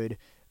pretty good.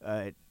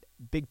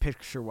 Big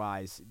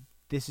picture-wise,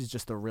 this is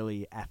just a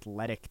really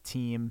athletic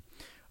team,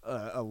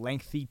 a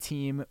lengthy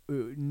team.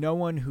 No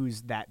one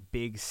who's that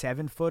big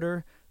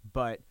 7-footer,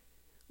 but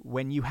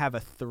when you have a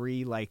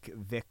 3 like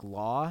Vic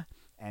Law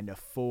and a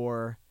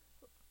 4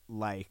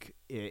 like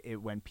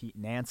when Pete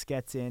Nance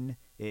gets in,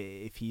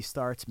 if he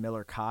starts,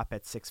 Miller Kopp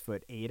at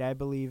 6'8", I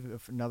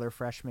believe, another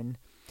freshman.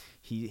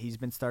 He's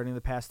been starting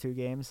the past 2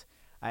 games.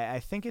 I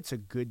think it's a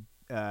good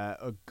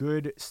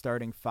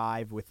starting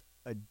 5 with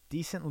a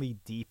decently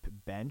deep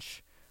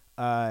bench.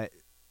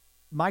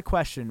 My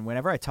question,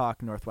 whenever I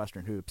talk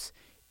Northwestern hoops,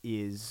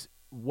 is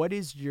what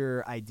is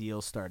your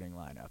ideal starting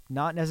lineup?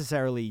 Not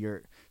necessarily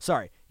your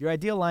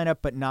ideal lineup,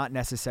 but not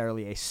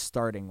necessarily a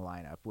starting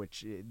lineup,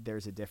 which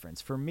there's a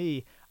difference. For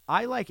me,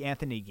 I like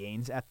Anthony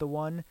Gaines at the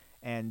 1,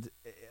 and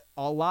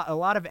a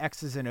lot of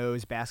X's and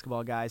O's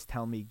basketball guys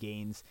tell me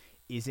Gaines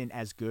isn't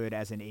as good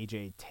as an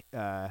AJ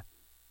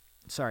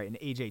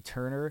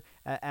Turner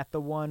at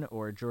the 1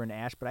 or Jordan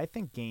Ash, but I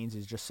think Gaines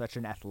is just such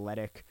an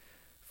athletic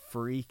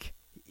freak.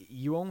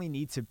 You don't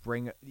need to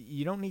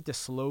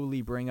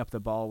slowly bring up the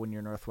ball when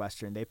you're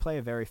Northwestern. They play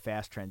a very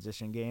fast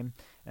transition game,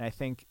 and I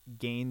think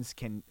Gaines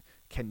can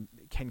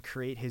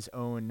create his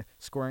own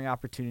scoring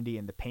opportunity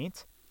in the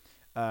paint.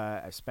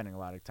 I'm spending a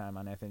lot of time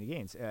on Anthony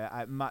Gaines.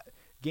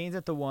 Gaines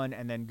at the 1,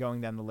 and then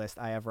going down the list,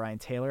 I have Ryan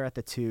Taylor at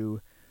the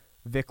 2,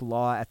 Vic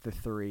Law at the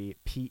 3,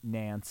 Pete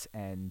Nance,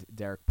 and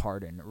Derek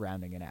Pardon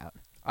rounding it out.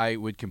 I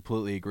would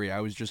completely agree. I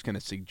was just going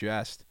to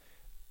suggest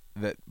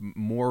that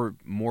more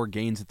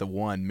Gaines at the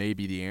 1 may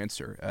be the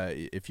answer.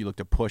 If you look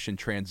to push and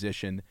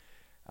transition,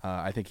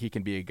 I think he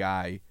can be a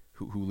guy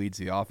who leads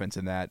the offense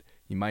in that.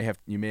 You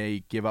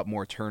may give up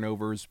more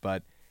turnovers,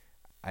 but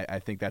I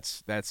think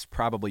that's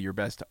probably your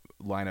best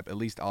lineup, at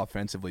least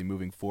offensively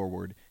moving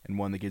forward, and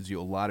one that gives you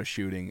a lot of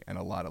shooting and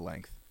a lot of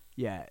length.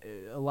 Yeah,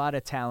 a lot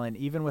of talent,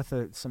 even with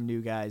some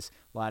new guys,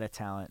 a lot of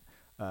talent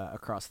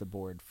across the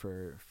board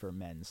for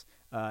men's.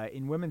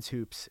 In women's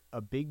hoops, a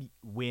big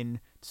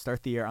win to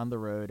start the year on the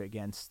road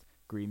against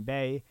Green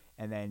Bay,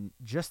 and then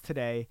just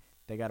today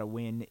they got a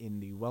win in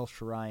the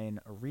Welsh Ryan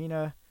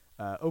Arena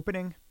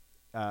opening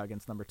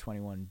against number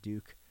 21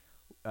 Duke.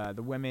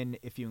 The women,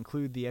 if you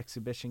include the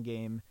exhibition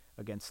game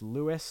against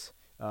Lewis,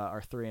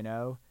 are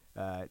 3-0,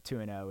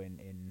 2-0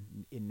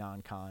 in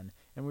non-con.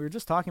 And we were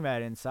just talking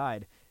about it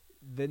inside.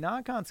 The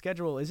non-con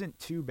schedule isn't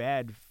too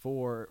bad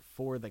for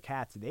the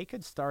Cats. They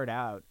could start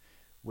out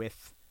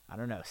with, I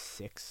don't know,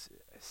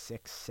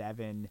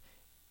 6-7.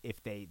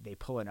 If they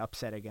pull an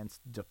upset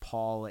against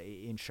DePaul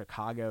in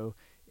Chicago,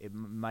 it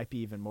might be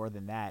even more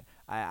than that.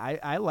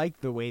 I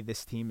like the way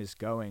this team is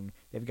going.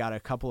 They've got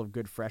a couple of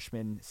good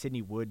freshmen.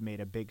 Sydney Wood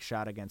made a big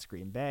shot against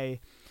Green Bay,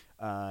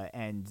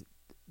 and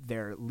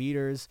their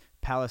leaders,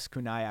 Palis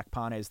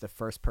Kunai-Akpana, is the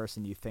first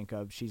person you think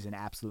of. She's an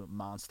absolute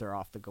monster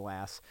off the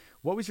glass.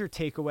 What was your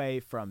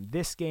takeaway from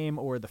this game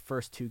or the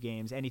first 2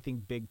 games? Anything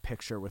big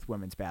picture with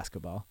women's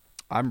basketball?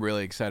 I'm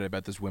really excited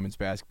about this women's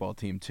basketball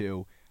team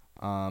too.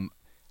 I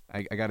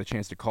got a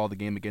chance to call the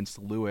game against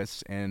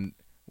Lewis, and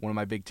one of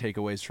my big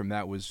takeaways from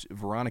that was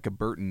Veronica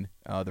Burton,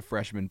 the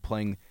freshman,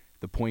 playing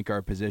the point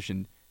guard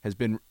position has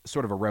been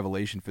sort of a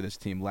revelation for this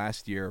team.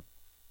 Last year,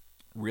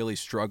 really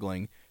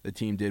struggling, the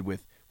team did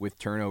with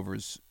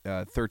turnovers,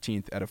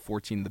 13th out of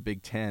 14 in the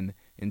Big Ten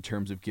in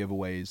terms of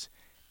giveaways.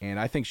 And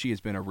I think she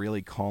has been a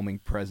really calming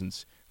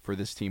presence for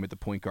this team at the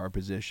point guard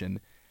position.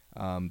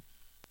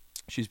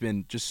 She's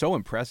been just so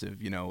impressive,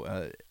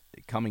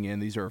 coming in.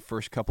 These are her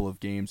first couple of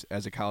games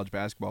as a college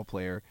basketball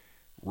player,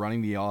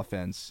 running the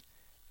offense.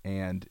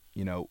 And,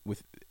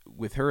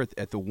 with her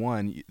at the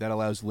one, that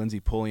allows Lindsey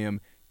Pulliam,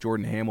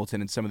 Jordan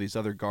Hamilton, and some of these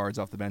other guards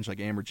off the bench like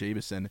Amber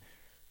Jabison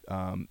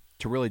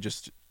to really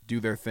just do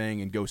their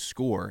thing and go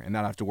score and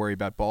not have to worry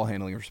about ball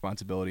handling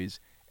responsibilities.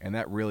 And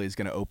that really is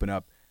going to open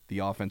up the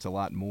offense a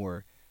lot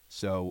more.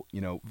 So,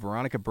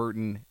 Veronica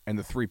Burton and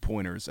the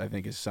three-pointers, I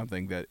think, is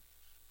something that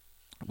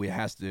we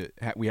have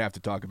to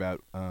talk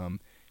about.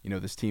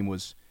 This team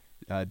was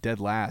dead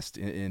last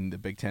in the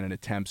Big Ten in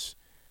attempts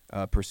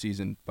per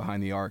season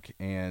behind the arc,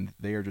 and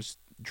they are just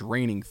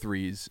draining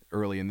threes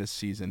early in this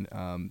season.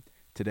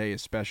 Today,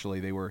 especially,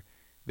 they were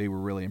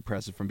really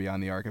impressive from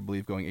beyond the arc. I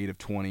believe going 8 of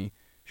 20,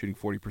 shooting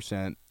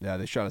 40%.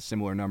 They shot a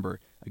similar number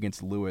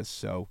against Lewis.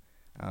 So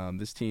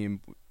this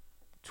team,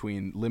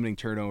 between limiting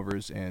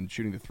turnovers and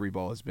shooting the three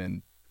ball, has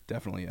been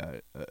definitely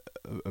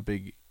a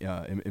big,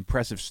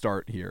 impressive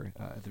start here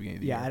at the beginning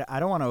of the year. Yeah, I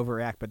don't want to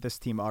overact, but this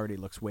team already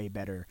looks way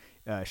better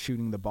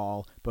shooting the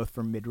ball, both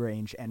from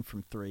mid-range and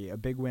from three. A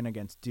big win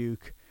against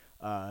Duke.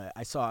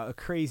 I saw a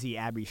crazy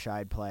Abby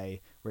Scheid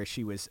play where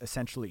she was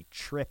essentially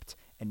tripped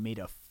and made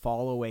a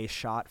fall-away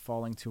shot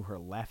falling to her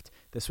left.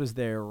 This was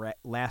their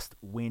last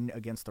win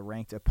against a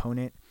ranked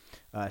opponent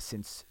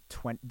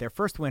their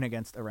first win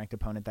against a ranked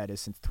opponent, that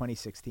is, since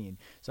 2016.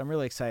 So I'm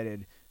really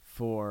excited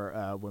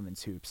for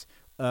women's hoops.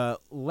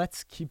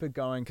 Let's keep it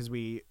going because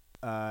we're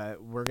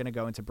going to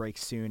go into break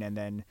soon and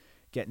then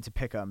get into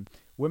pick'em.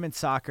 Women's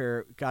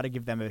soccer, got to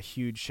give them a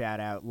huge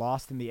shout-out.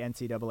 Lost in the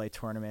NCAA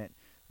tournament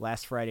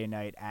last Friday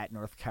night at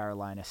North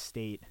Carolina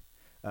State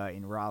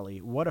in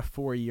Raleigh. What a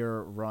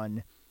 4-year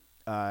run.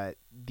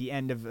 The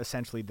end of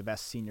essentially the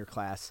best senior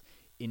class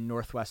in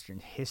Northwestern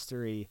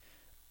history,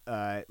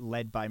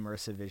 led by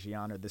Marissa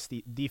Vigiano.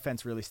 The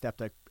defense really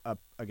stepped up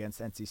against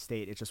NC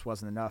State. It just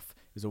wasn't enough.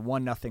 It was a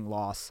 1-0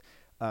 loss.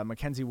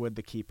 Mackenzie Wood,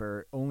 the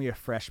keeper, only a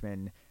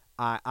freshman,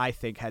 I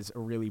think has a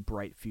really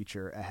bright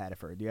future ahead of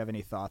her. Do you have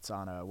any thoughts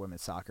on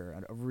women's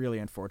soccer? A really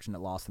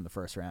unfortunate loss in the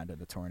first round of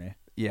the tourney.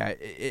 Yeah,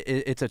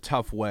 it's a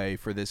tough way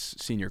for this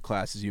senior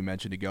class, as you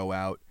mentioned, to go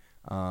out.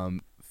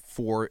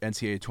 4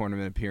 NCAA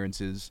tournament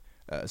appearances,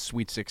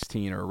 Sweet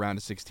 16 or round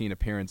of 16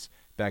 appearance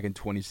back in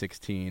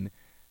 2016.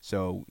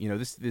 So,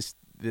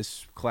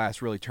 this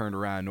class really turned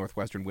around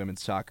Northwestern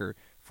women's soccer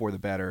for the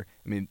better.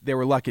 I mean, they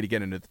were lucky to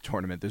get into the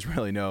tournament. There's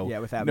really no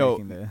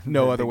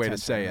other way to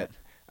say it.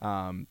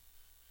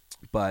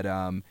 But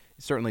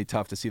it's certainly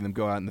tough to see them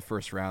go out in the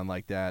first round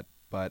like that.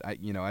 But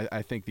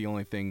I think the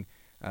only thing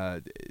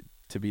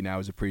to be now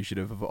is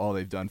appreciative of all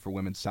they've done for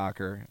women's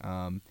soccer.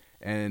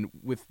 And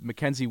with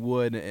Mackenzie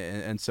Wood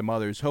and some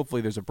others,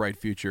 hopefully there's a bright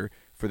future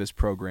for this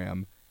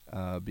program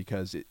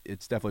because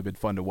it's definitely been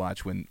fun to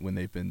watch when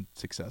they've been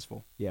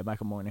successful. Yeah,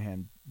 Michael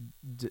Moynihan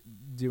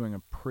doing a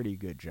pretty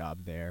good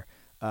job there.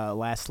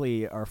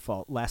 Lastly, our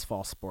last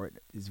fall sport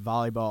is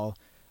volleyball.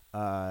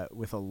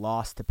 With a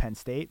loss to Penn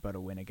State, but a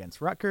win against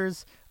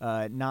Rutgers.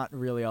 Not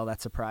really all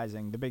that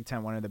surprising. The Big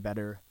Ten, one of the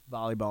better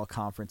volleyball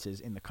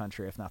conferences in the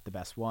country, if not the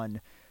best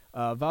one.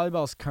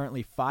 Volleyball is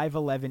currently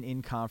 5-11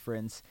 in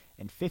conference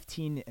and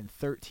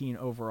 15-13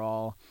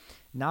 overall.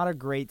 Not a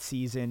great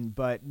season,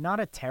 but not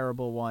a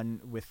terrible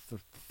one with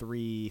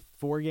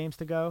 4 games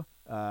to go.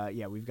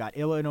 We've got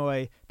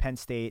Illinois, Penn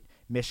State,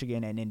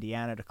 Michigan, and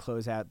Indiana to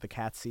close out the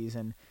Cats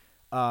season.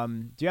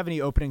 Do you have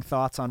any opening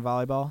thoughts on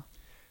volleyball?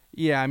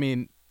 Yeah, I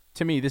mean,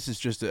 to me, this is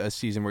just a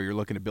season where you're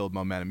looking to build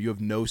momentum. You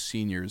have no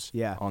seniors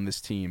on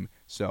this team,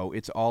 so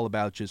it's all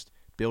about just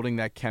building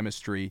that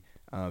chemistry,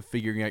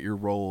 figuring out your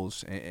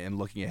roles, and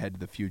looking ahead to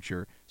the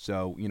future.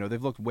 So,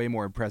 they've looked way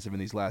more impressive in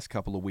these last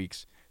couple of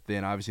weeks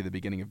than obviously the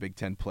beginning of Big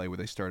Ten play, where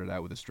they started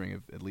out with a string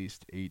of at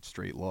least 8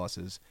 straight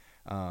losses.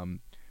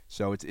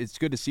 So it's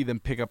good to see them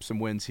pick up some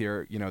wins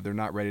here. They're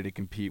not ready to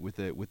compete with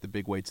the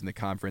big weights in the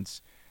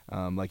conference,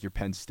 like your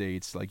Penn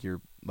States, like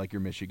your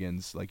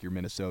Michigans, like your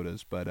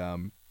Minnesotas, but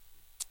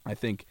I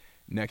think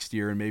next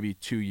year and maybe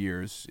 2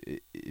 years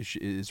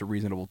is a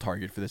reasonable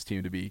target for this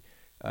team to be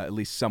at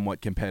least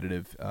somewhat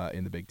competitive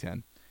in the Big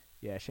Ten.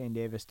 Yeah, Shane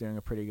Davis doing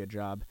a pretty good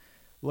job.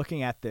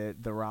 Looking at the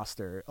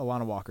roster,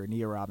 Alana Walker,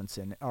 Nia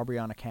Robinson,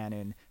 Aubriana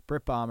Cannon,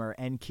 Britt Bomber,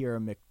 and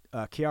Kiara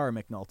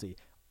McNulty,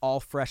 all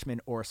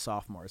freshmen or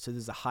sophomores. So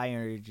this is a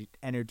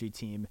high-energy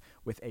team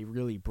with a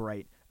really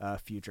bright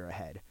future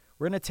ahead.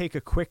 We're going to take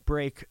a quick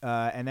break,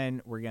 and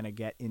then we're going to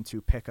get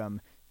into Pick'em.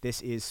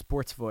 This is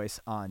Sports Voice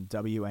on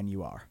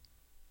WNUR.